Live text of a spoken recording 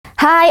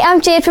Hi, I'm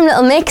Jade from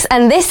Little Mix,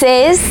 and this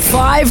is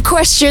 5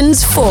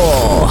 questions for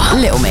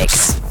Little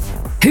Mix.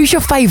 Who's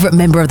your favourite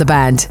member of the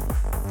band?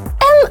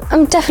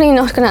 I'm definitely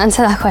not going to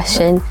answer that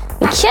question.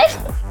 Okay.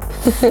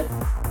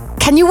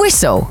 Can you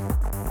whistle?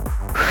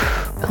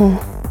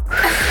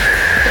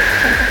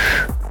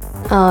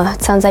 Oh,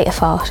 it sounds like a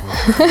fart.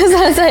 It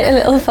sounds like a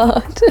little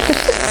fart.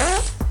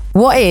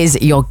 What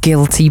is your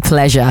guilty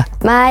pleasure?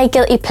 My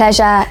guilty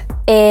pleasure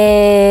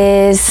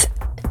is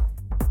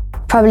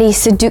probably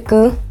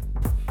Sudoku.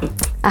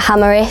 I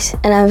hammer it,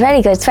 and I'm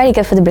very good. It's very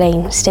good for the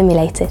brain,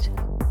 stimulated.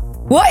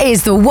 What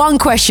is the one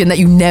question that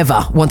you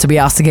never want to be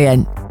asked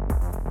again?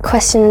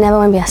 Question I never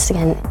want to be asked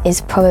again is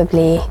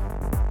probably,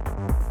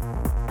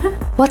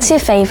 what's your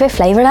favourite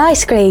flavour of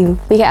ice cream?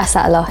 We get asked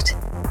that a lot,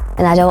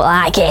 and I don't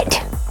like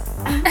it.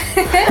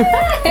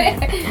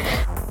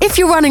 If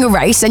you're running a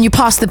race and you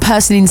pass the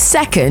person in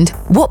second,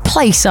 what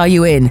place are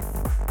you in?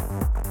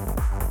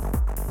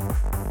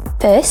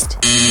 First?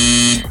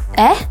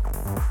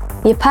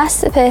 You pass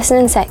the person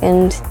in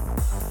second.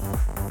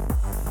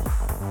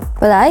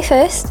 Well, I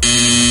first.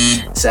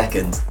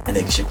 Second, and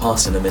then you're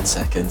passing them in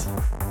second.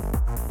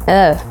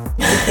 Oh.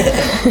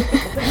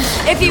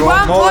 If you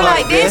want more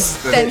like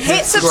this, then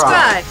hit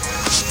subscribe.